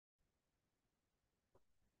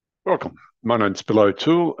Welcome. My name's Bill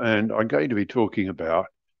O'Toole, and I'm going to be talking about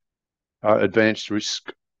advanced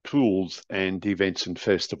risk tools and events and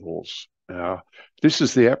festivals. This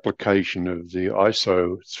is the application of the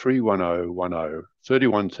ISO 31010,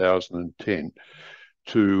 31010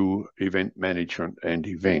 to event management and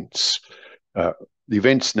events. The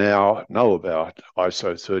events now know about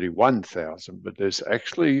ISO 31000, but there's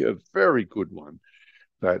actually a very good one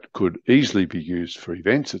that could easily be used for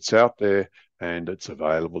events. It's out there and it's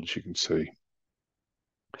available, as you can see.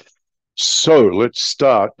 So let's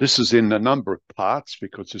start. This is in a number of parts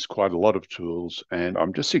because there's quite a lot of tools, and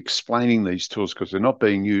I'm just explaining these tools because they're not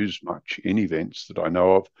being used much in events that I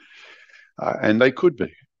know of, and they could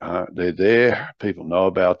be. They're there, people know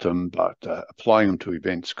about them, but applying them to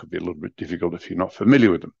events could be a little bit difficult if you're not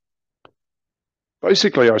familiar with them.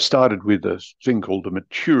 Basically, I started with a thing called the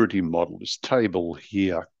maturity model, this table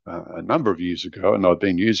here, a number of years ago, and I've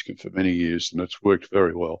been using it for many years, and it's worked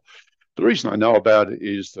very well. The reason I know about it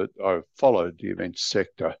is that I've followed the events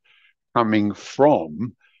sector coming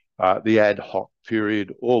from the ad hoc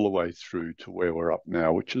period all the way through to where we're up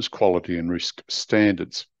now, which is quality and risk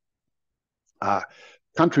standards.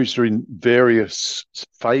 Countries are in various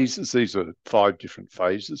phases. These are 5 different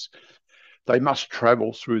phases. They must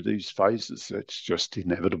travel through these phases. That's just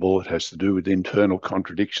inevitable. It has to do with internal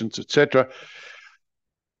contradictions, etc.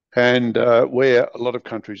 And where a lot of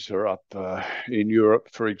countries are up in Europe,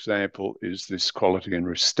 for example, is this quality and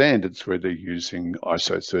risk standards where they're using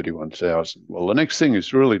ISO 31000. Well, the next thing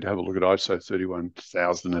is really to have a look at ISO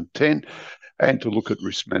 31010 and to look at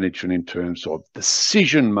risk management in terms of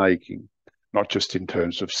decision-making, not just in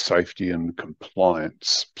terms of safety and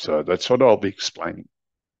compliance. So that's what I'll be explaining.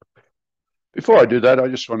 Before I do that, I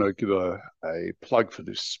just want to give a plug for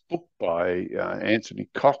this book by Anthony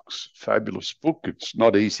Cox, fabulous book. It's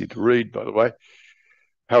not easy to read, by the way.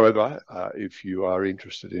 However, if you are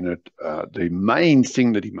interested in it, the main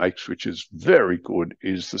thing that he makes, which is very good,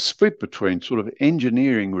 is the split between sort of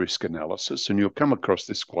engineering risk analysis, and you'll come across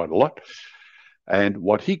this quite a lot, and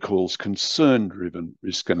what he calls concern-driven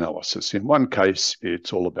risk analysis. In one case,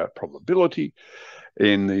 it's all about probability.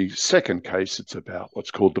 In the second case, it's about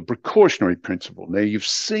what's called the precautionary principle. Now, you've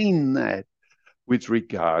seen that with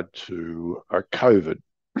regard to COVID,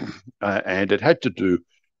 and it had to do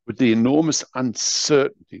with the enormous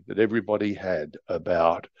uncertainty that everybody had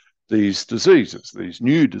about these diseases, these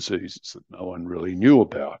new diseases that no one really knew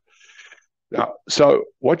about. Now, so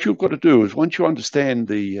what you've got to do is once you understand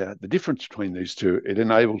the difference between these two, it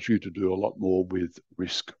enables you to do a lot more with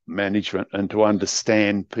risk management and to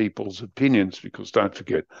understand people's opinions, because don't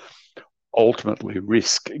forget, ultimately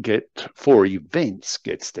risk for events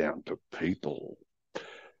gets down to people.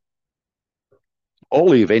 All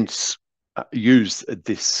the events use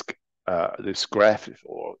this graph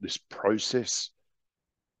or this process.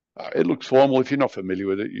 It looks formal. If you're not familiar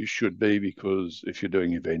with it, you should be, because if you're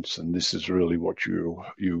doing events, and this is really what you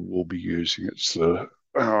will be using. It's the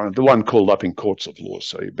one called up in courts of law,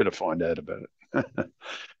 so you better find out about it.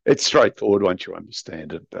 It's straightforward once you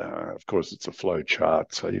understand it. Of course, it's a flow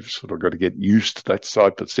chart, so you've sort of got to get used to that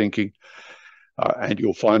type of thinking. And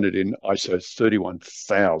you'll find it in ISO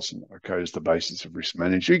 31000, okay, as the basis of risk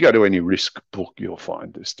management. You go to any risk book, you'll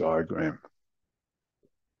find this diagram.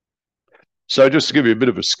 So just to give you a bit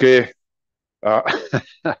of a scare,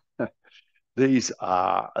 these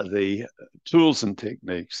are the tools and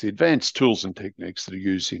techniques, the advanced tools and techniques that are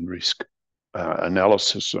used in risk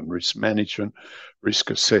analysis and risk management, risk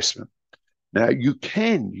assessment. Now, you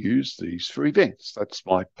can use these for events. That's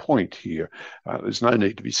my point here. There's no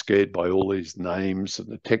need to be scared by all these names and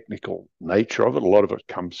the technical nature of it. A lot of it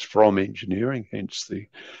comes from engineering, hence the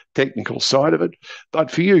technical side of it.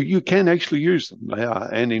 But for you, you can actually use them. They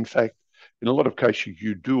are, and in fact, in a lot of cases,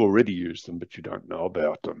 you do already use them, but you don't know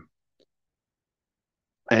about them.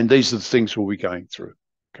 And these are the things we'll be going through.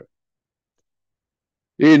 Okay.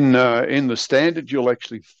 In the standard, you'll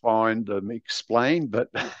actually find them explained, but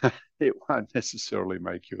it won't necessarily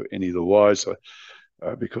make you any the wiser,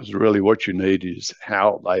 because really what you need is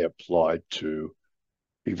how they apply to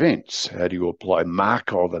events. How do you apply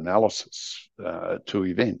Markov Analysis to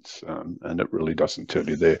events? And it really doesn't tell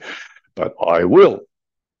you there, but I will.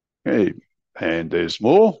 Okay. And there's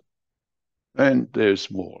more, and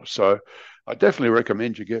there's more. So I definitely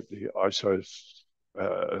recommend you get the ISO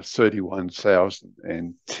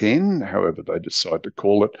 31010, however they decide to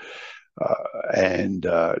call it, and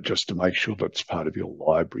just to make sure that's part of your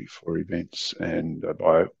library for events. And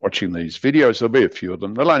by watching these videos, there'll be a few of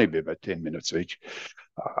them. They'll only be about 10 minutes each.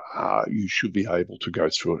 You should be able to go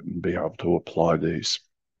through it and be able to apply these.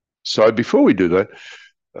 So before we do that,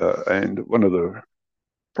 and one of the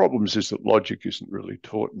problems is that logic isn't really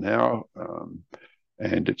taught now,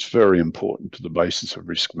 and it's very important to the basis of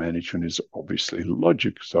risk management is obviously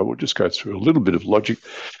logic. So we'll just go through a little bit of logic.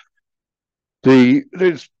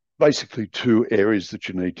 There's basically two areas that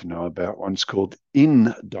you need to know about. One's called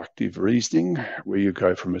inductive reasoning, where you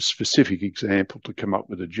go from a specific example to come up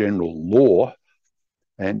with a general law,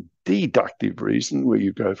 and deductive reason, where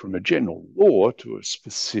you go from a general law to a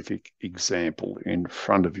specific example in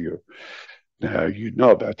front of you. Now, you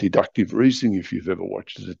know about deductive reasoning if you've ever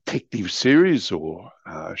watched a detective series or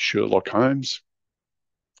Sherlock Holmes.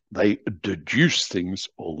 They deduce things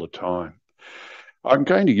all the time. I'm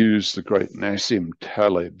going to use the great Nassim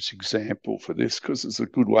Taleb's example for this because it's a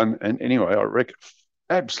good one. And anyway, I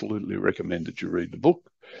absolutely recommend that you read the book.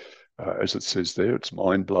 As it says there, it's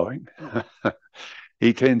mind-blowing.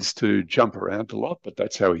 He tends to jump around a lot, but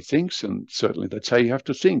that's how he thinks, and certainly that's how you have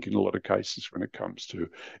to think in a lot of cases when it comes to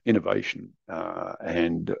innovation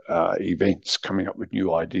and events, coming up with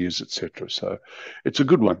new ideas, etc. So it's a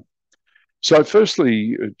good one. So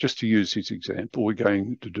firstly, just to use his example, we're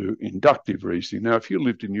going to do inductive reasoning. Now, if you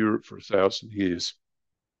lived in Europe for 1,000 years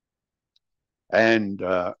and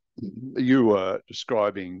you were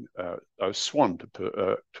describing a swan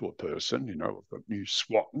to a person, you know, we've got new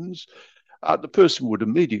swans, the person would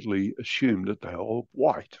immediately assume that they are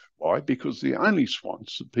white. Why? Because the only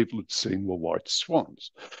swans that people had seen were white swans.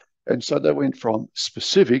 And so they went from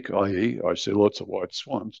specific, i.e., I see lots of white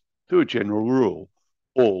swans, to a general rule.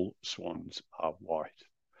 All swans are white.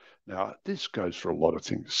 Now, this goes for a lot of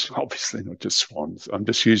things, obviously not just swans. I'm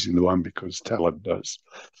just using the one because Taleb does.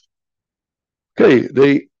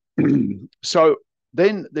 Okay, so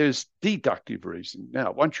then there's deductive reasoning.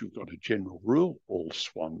 Now, once you've got a general rule, all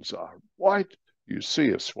swans are white. You see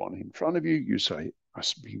a swan in front of you, you say, it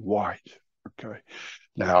must be white. Okay.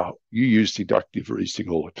 Now, you use deductive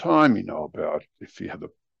reasoning all the time. You know about if you have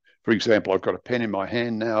for example, I've got a pen in my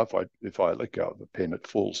hand now. If I let go of the pen, it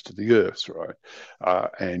falls to the earth, right?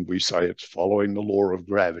 And we say it's following the law of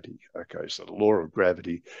gravity. Okay, so the law of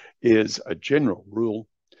gravity is a general rule,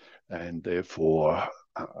 and therefore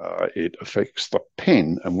it affects the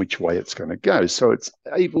pen and which way it's going to go. So it's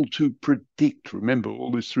able to predict. Remember,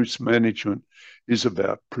 all this risk management is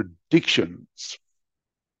about predictions.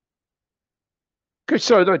 Okay,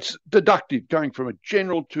 so that's deductive, going from a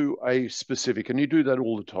general to a specific, and you do that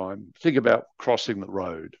all the time. Think about crossing the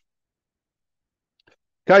road.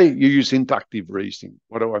 Okay, you use inductive reasoning.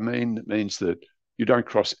 What do I mean? It means that you don't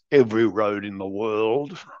cross every road in the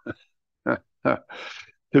world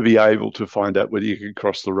to be able to find out whether you can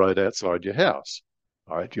cross the road outside your house.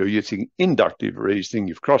 Right? You're using inductive reasoning.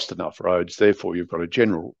 You've crossed enough roads, therefore you've got a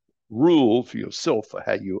general rule for yourself for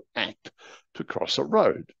how you act to cross a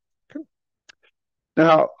road. Okay.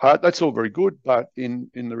 Now, that's all very good, but in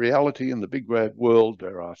the reality, in the big bad world,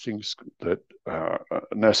 there are things that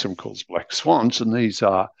Nassim calls black swans, and these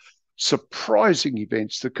are surprising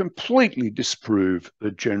events that completely disprove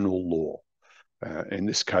the general law. In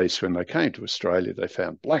this case, when they came to Australia, they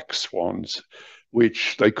found black swans,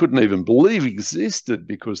 which they couldn't even believe existed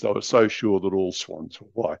because they were so sure that all swans were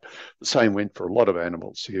white. The same went for a lot of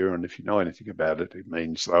animals here, and if you know anything about it, it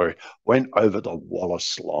means they went over the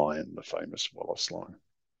Wallace line, the famous Wallace line.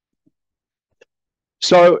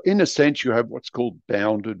 So in a sense, you have what's called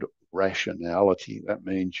bounded rationality. That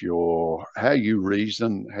means how you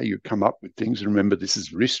reason, how you come up with things. And remember, this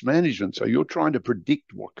is risk management, so you're trying to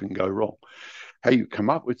predict what can go wrong. How you come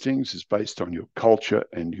up with things is based on your culture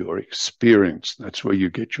and your experience. That's where you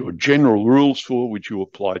get your general rules for, which you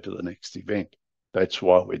apply to the next event. That's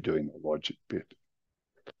why we're doing the logic bit.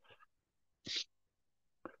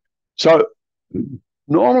 So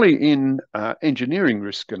normally in engineering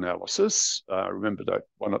risk analysis, remember that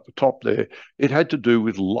one at the top there, it had to do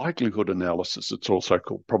with likelihood analysis. It's also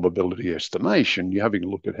called probability estimation. You're having a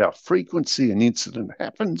look at how frequency an incident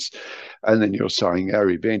happens, and then you're saying our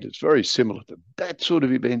event is very similar to that sort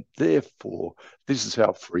of event. Therefore, this is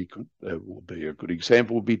how frequent there will be. A good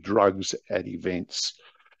example would be drugs at events.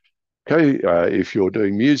 Okay, if you're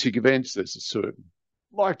doing music events, there's a certain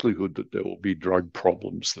likelihood that there will be drug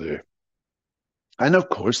problems there. And of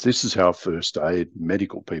course, this is how first aid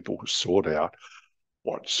medical people sort out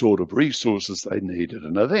what sort of resources they need at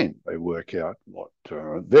an event. They work out what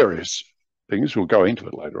various things. We'll go into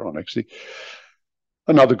it later on, actually.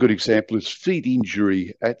 Another good example is feet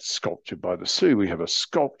injury at Sculpture by the Sea. We have a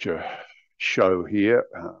sculpture show here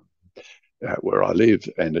where I live,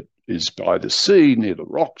 and it is by the sea near the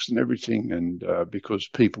rocks and everything. And because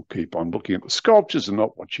people keep on looking at the sculptures and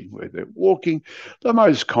not watching where they're walking, the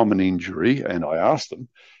most common injury, and I asked them,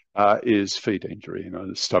 is feet injury,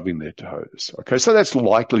 stubbing their toes. Okay, so that's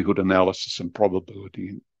likelihood analysis and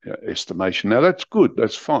probability estimation. Now, that's good.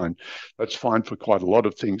 That's fine. That's fine for quite a lot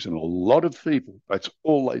of things, and a lot of people, that's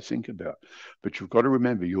all they think about. But you've got to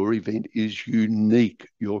remember, your event is unique.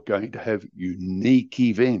 You're going to have unique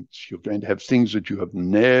events. You're going to have things that you have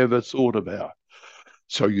never thought about.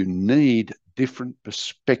 So you need different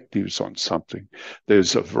perspectives on something.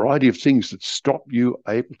 There's a variety of things that stop you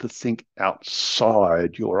able to think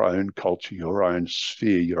outside your own culture, your own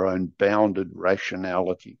sphere, your own bounded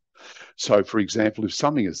rationality. So, for example, if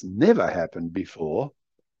something has never happened before,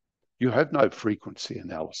 you have no frequency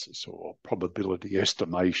analysis or probability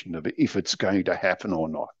estimation of if it's going to happen or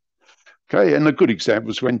not. Okay, and a good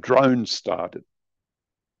example is when drones started.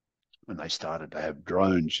 When they started to have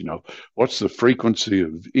drones, what's the frequency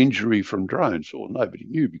of injury from drones? Well, nobody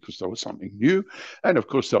knew because there was something new. And of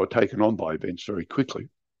course, they were taken on by events very quickly.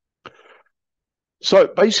 So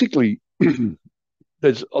basically,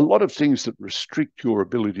 there's a lot of things that restrict your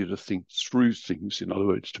ability to think through things, in other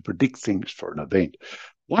words, to predict things for an event.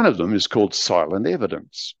 One of them is called silent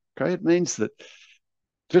evidence. Okay, it means that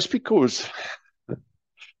just because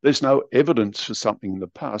there's no evidence for something in the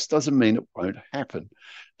past doesn't mean it won't happen.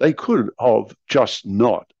 They could have just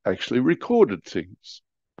not actually recorded things.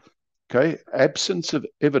 Okay, absence of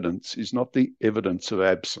evidence is not the evidence of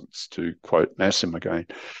absence, to quote Nassim again.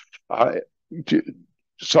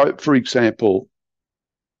 So, for example,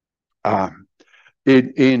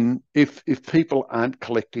 if people aren't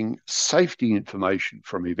collecting safety information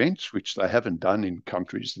from events, which they haven't done in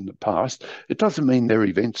countries in the past, it doesn't mean their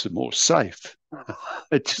events are more safe.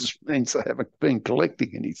 It just means they haven't been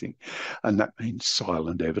collecting anything, and that means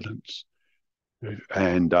silent evidence.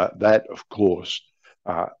 And that, of course,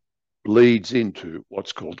 leads into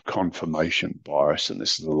what's called confirmation bias, and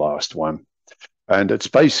this is the last one. And it's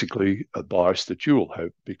basically a bias that you will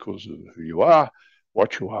have because of who you are,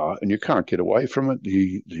 what you are, and you can't get away from it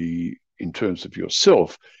in terms of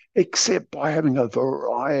yourself, except by having a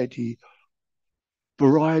variety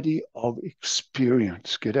of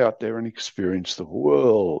experience. Get out there and experience the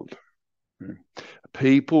world.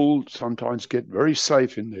 People sometimes get very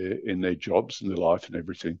safe in their jobs and their life and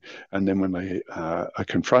everything, and then when they are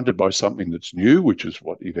confronted by something that's new, which is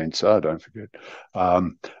what events are, don't forget,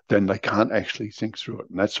 then they can't actually think through it.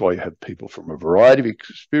 And that's why you have people from a variety of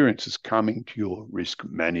experiences coming to your risk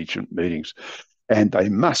management meetings, and they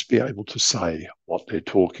must be able to say what they're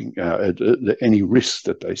talking, any risks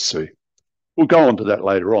that they see. We'll go on to that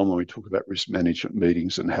later on when we talk about risk management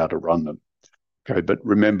meetings and how to run them. Okay, but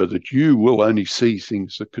remember that you will only see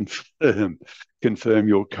things that confirm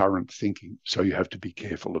your current thinking. So you have to be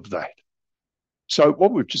careful of that. So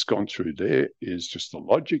what we've just gone through there is just the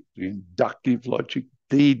logic, the inductive logic,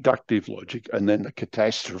 deductive logic, and then the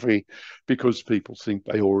catastrophe, because people think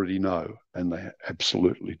they already know and they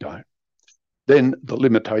absolutely don't. Then the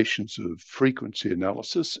limitations of frequency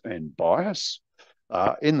analysis and bias.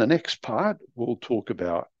 In the next part, we'll talk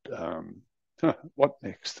about what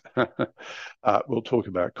next? We'll talk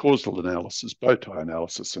about causal analysis, bow tie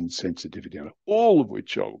analysis, and sensitivity, all of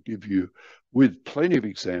which I'll give you with plenty of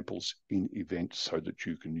examples in events so that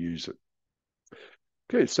you can use it.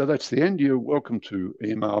 Okay, so that's the end. You're welcome to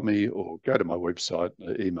email me or go to my website.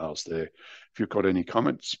 The email's there. If you've got any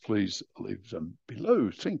comments, please leave them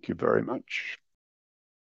below. Thank you very much.